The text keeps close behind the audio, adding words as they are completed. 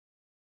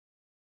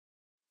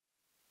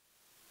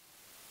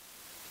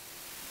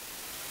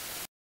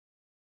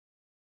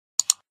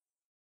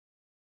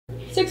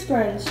6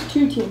 friends,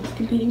 2 teams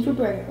competing for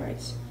bragging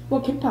rights.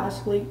 What could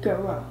possibly go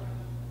wrong?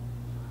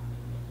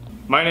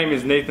 My name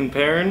is Nathan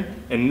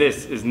Perrin, and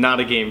this is not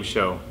a game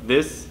show.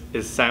 This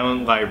is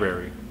Silent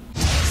Library.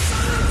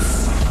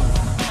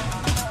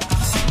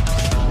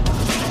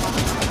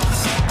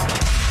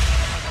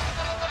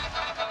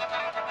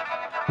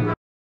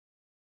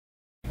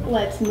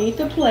 Let's meet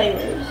the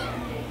players.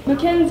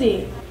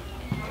 Mackenzie,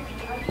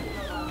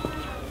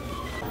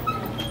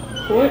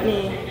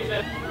 Courtney,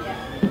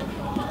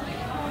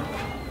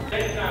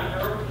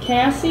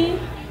 Cassie,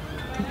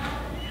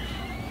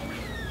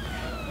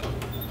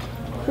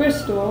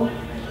 Crystal,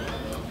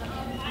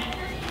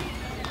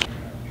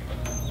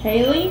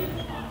 Haley,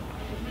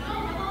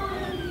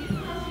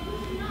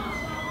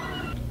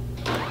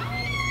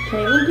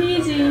 Caitlin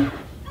Peasy,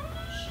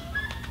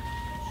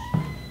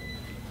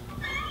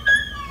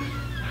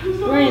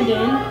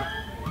 Brandon,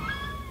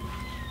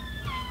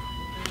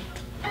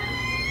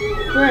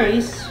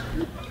 Grace,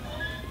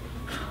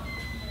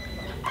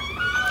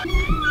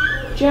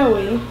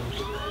 Joey,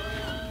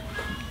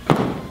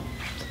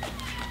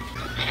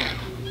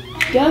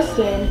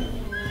 Dustin,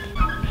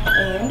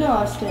 and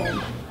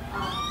Austin.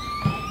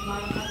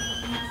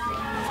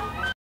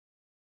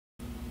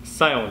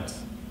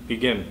 Silence.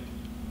 Begin.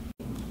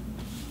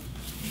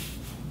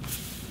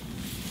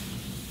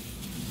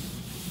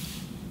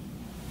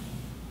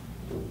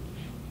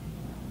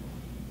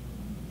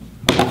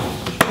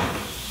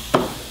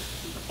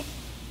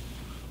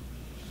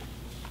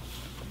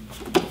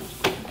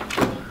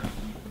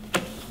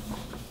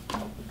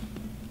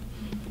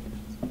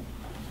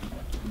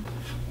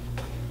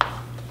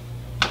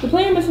 The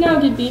player must now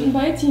get beaten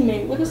by a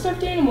teammate with a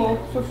stuffed animal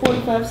for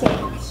 45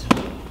 seconds.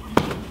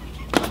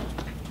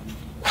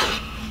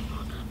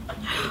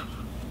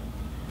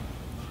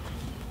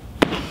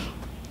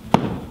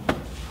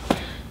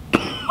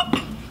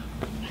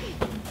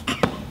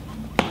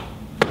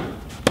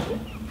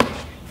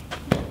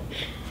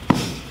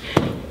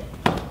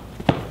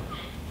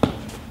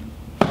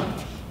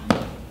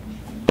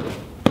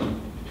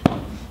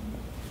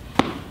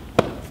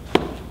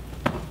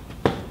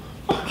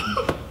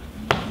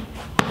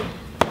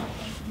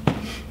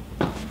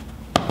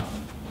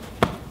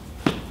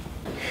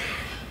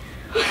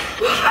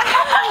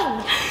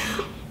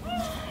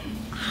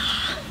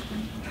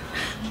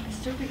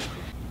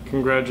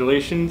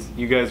 Congratulations,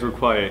 you guys were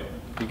quiet.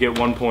 You get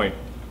 1 point.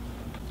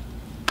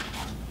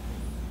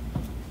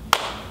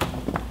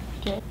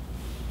 Okay.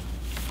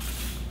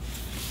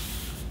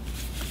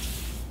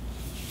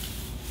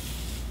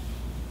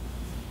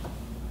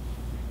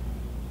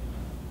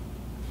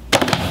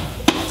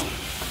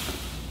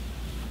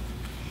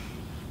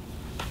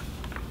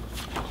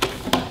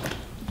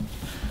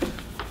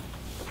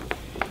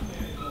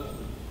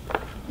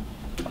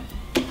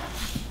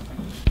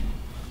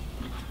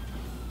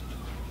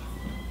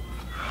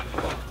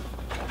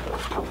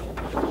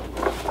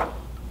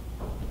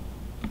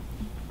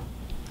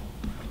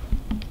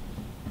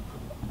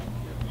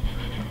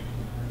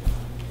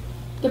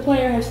 The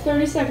player has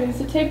 30 seconds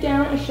to take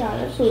down a shot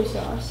of soy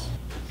sauce.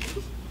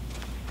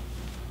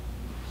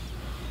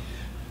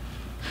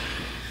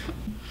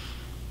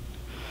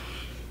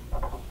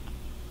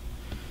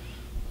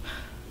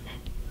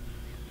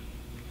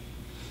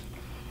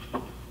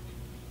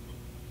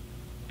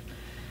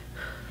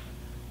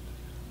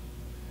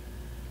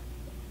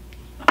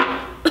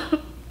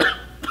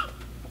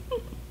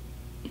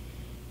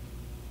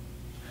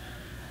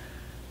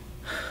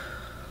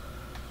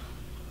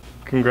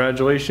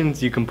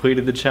 Congratulations, you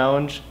completed the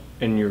challenge,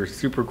 and you're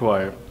super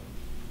quiet.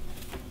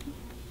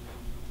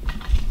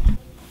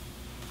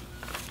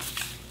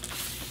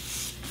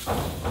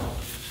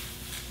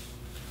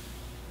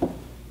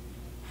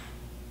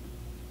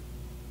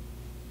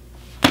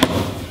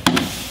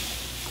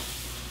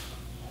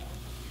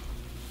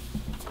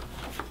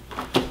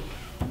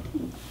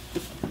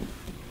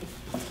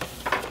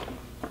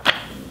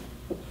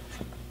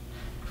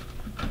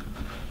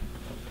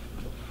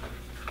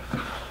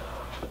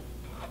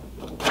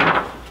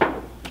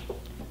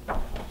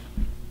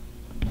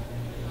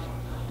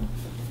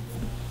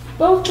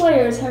 Both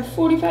players have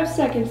 45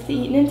 seconds to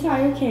eat an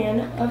entire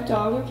can of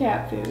dog or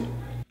cat food.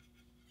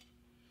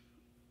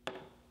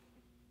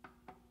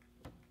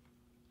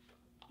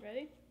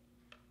 Ready?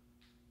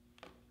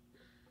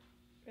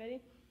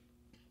 Ready?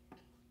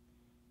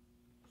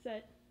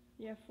 Set.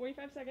 You have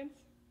 45 seconds.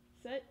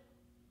 Set.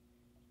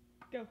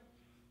 Go.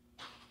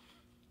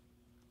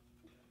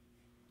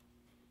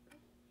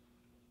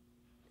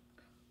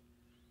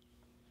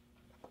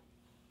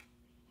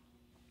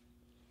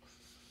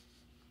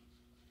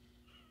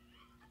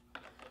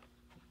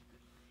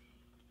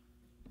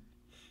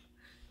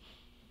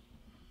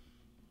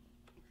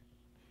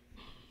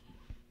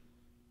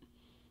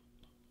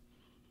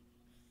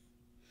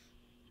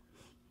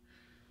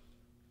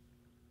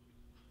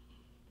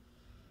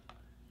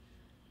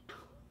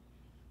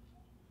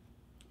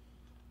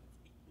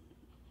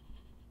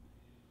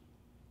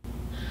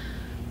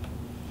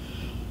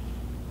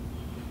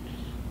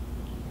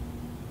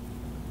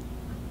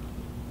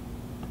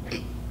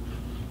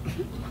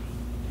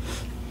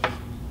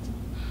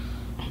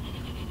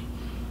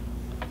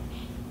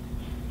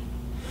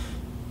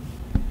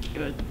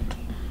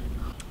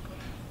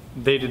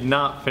 They did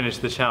not finish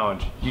the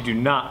challenge. You do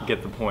not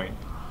get the point.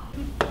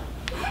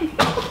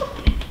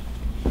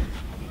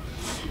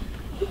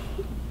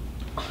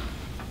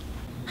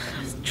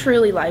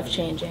 Truly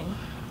life-changing.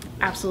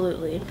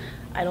 Absolutely.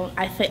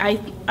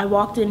 I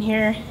walked in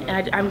here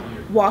and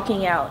I'm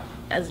walking out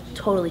as a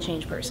totally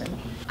changed person.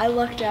 I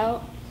lucked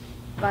out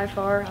by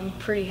far. I'm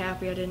pretty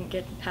happy I didn't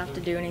have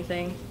to do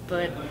anything,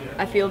 but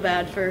I feel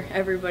bad for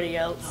everybody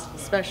else,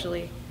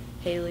 especially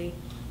Haley.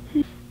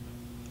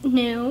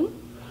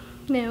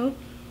 No,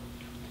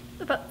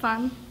 but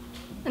fun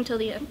until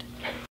the end.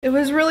 It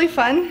was really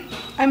fun.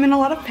 I'm in a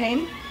lot of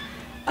pain.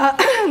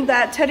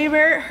 That teddy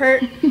bear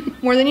hurt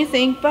more than you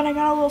think, but I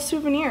got a little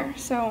souvenir,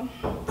 so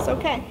it's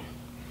okay.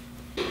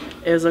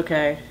 It was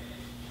okay.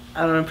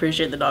 I don't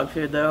appreciate the dog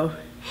food though.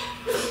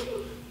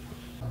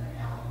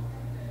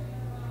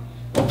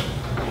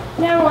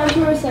 Now on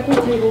to our second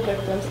table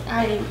victims.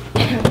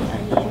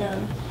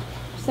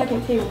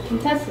 Second table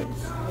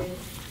contestants.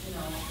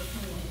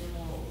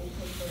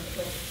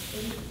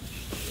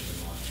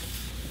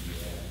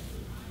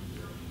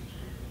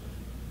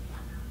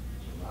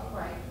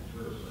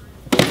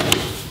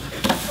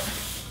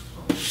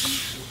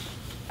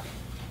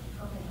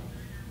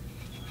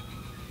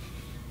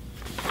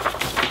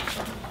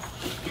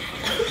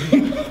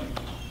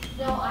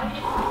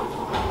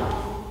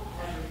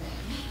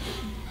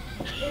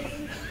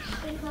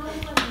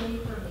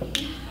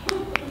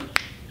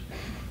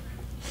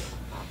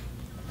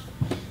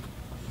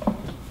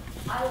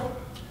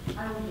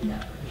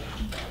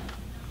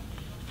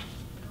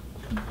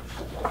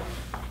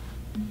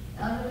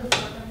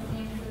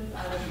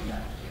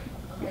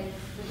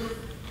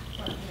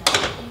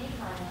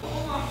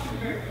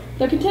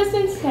 The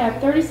contestants have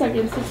 30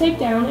 seconds to take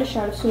down a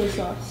shot of soy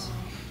sauce.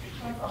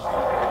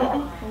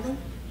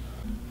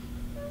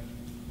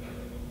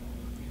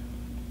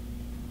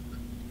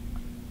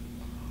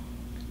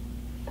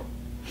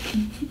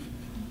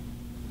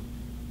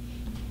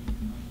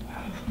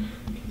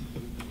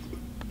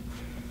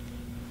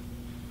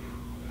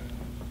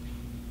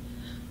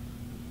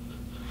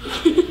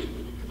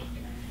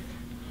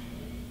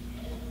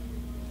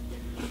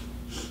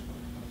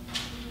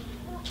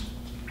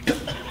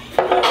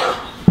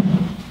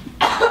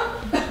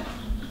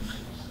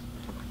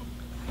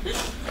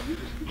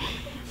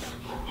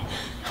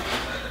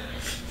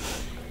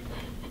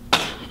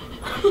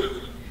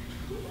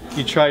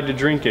 You tried to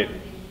drink it,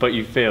 but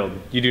you failed.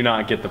 You do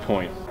not get the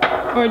point.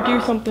 Or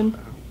do something.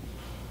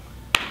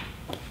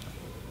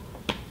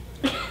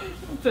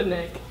 It's a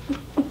Nick.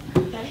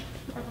 Okay.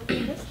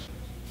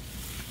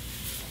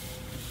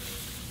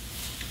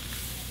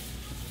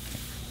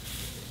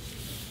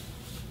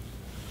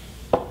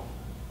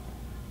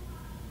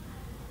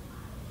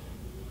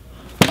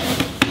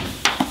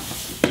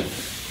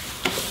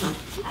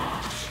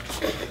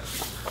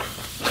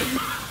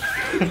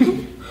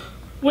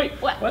 Wait,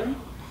 what? What?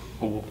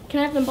 Can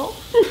I have them both?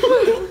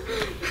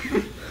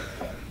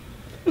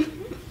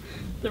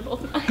 They're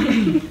both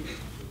mine.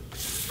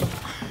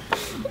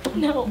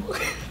 No.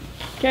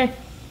 Okay.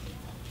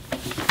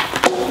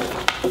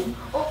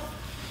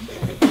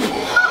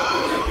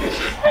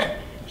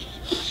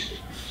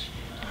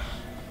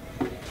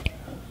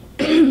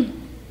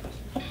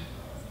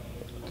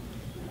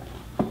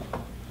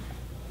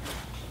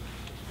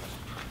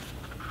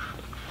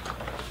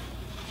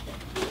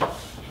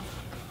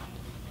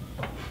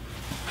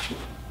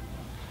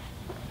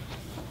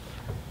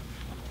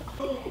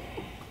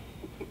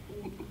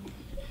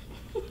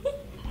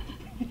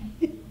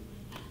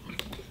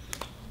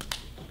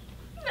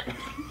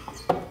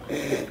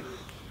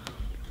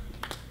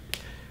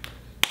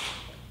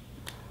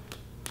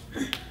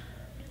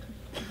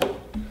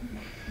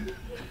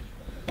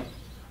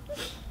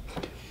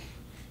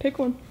 Pick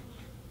one.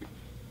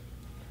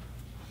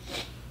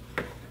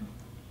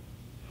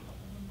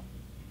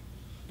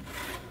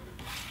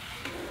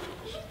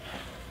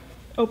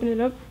 Open it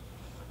up.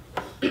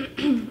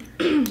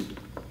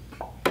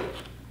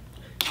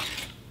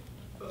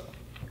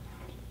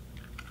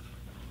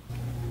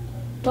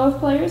 Both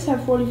players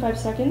have 45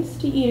 seconds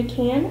to eat a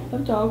can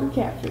of dog or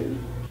cat food.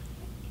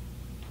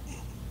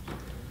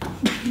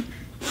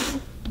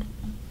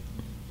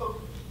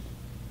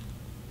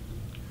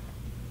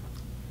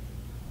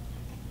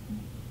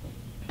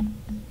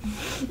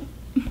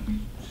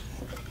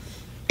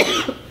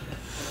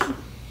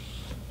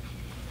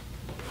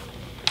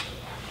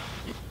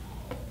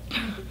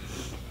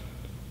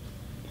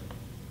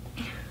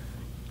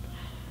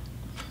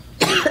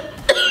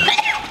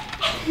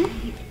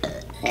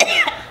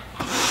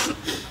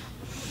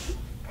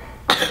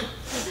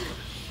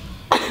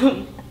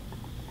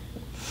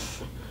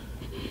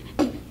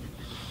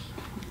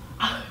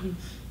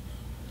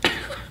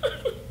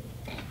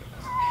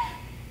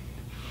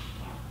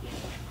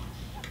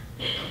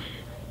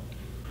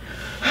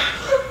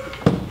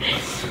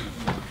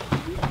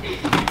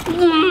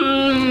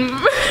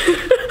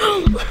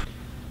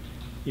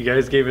 You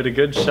guys gave it a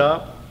good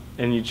shot,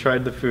 and you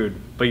tried the food,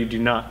 but you do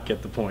not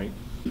get the point.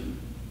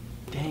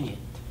 Dang it.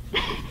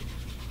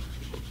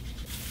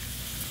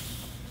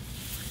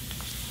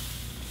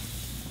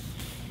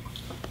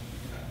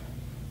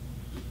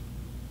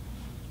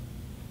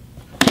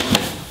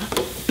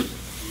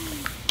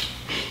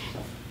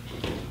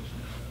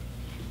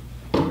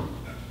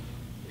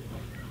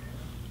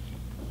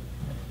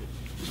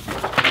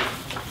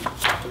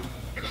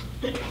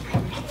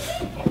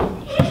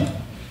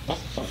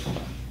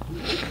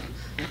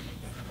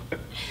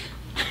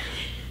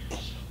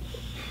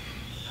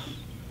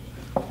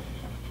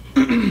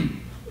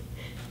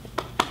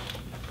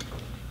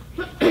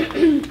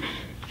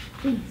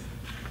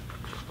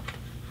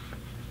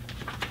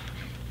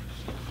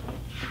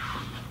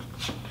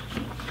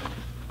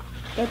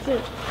 That's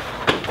it.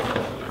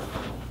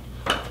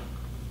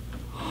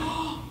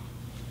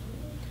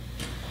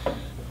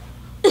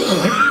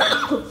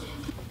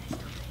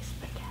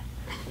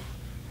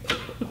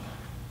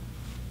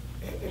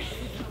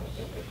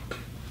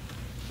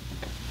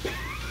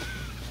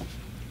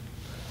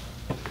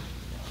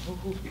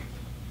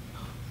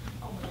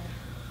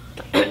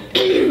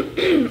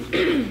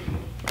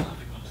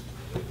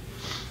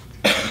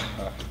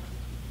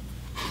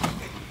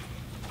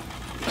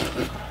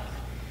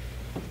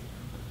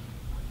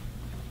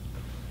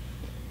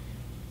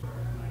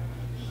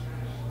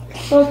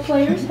 Both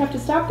players have to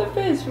stop the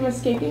fizz from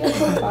escaping a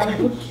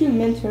profile with 2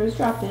 Mentos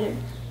dropped in it.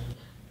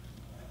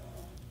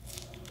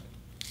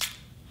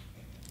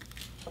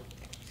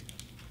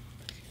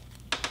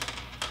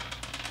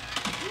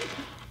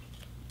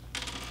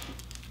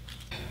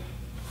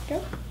 Go.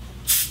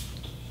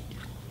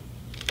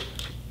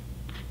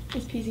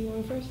 Is PZ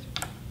going first?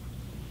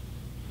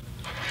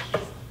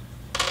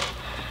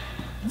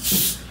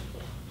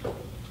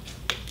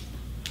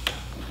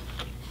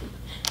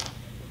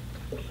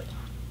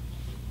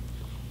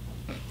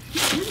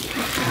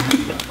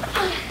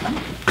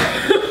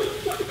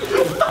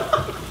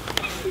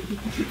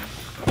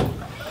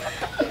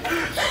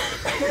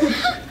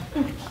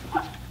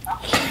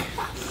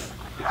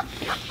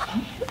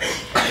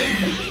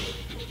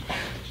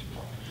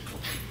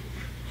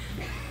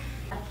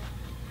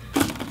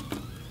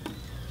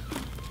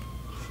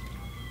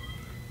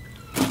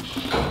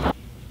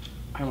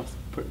 I must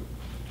put.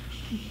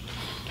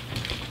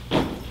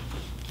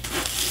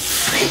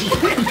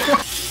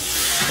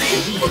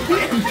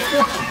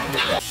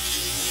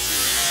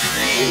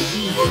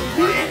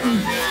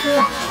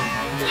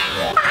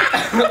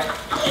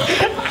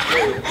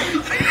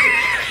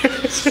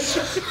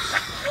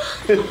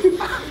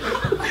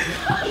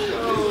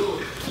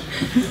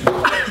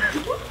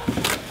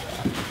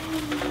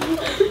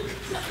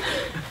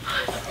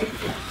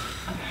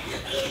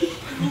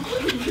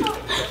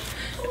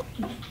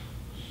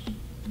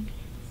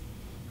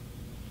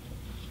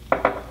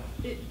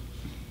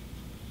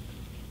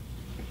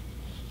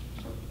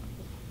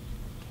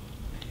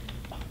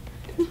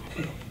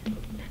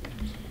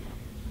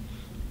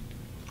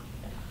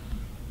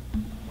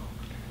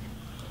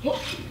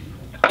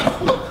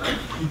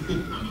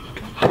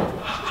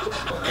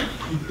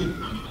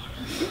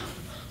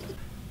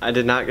 I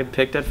did not get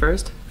picked at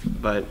first,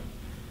 but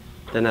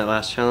then that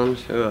last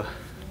challenge, ugh.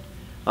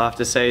 All I have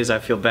to say is I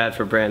feel bad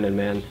for Brandon,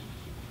 man.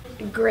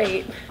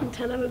 Great.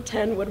 10 out of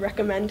 10 would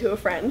recommend to a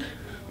friend.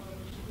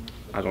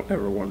 I don't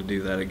ever want to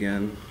do that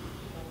again.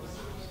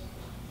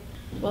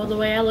 Well, the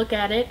way I look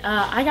at it,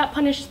 I got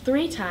punished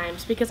 3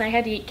 times because I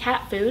had to eat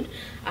cat food.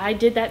 I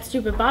did that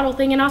stupid bottle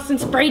thing and Austin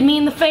sprayed me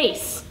in the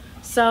face.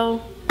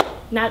 So,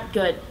 not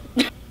good.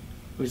 It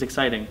was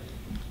exciting.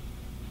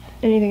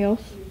 Anything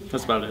else?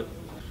 That's about it.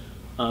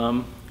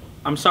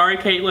 I'm sorry,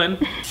 Caitlin.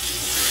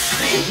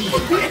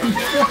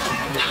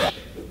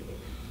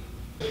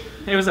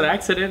 It was an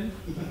accident.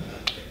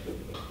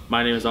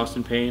 My name is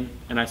Austin Payne,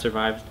 and I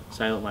survived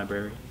Silent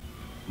Library.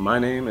 My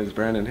name is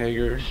Brandon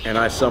Hager, and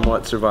I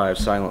somewhat survived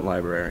Silent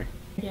Library.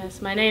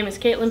 Yes, my name is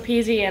Caitlin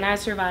Peasy, and I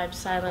survived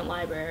Silent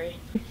Library.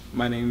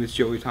 My name is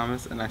Joey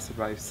Thomas, and I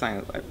survived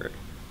Silent Library.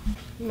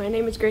 My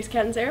name is Grace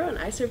Catanzaro, and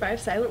I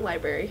survived Silent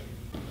Library.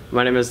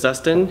 My name is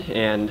Dustin,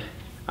 and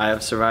I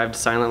have survived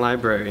Silent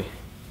Library.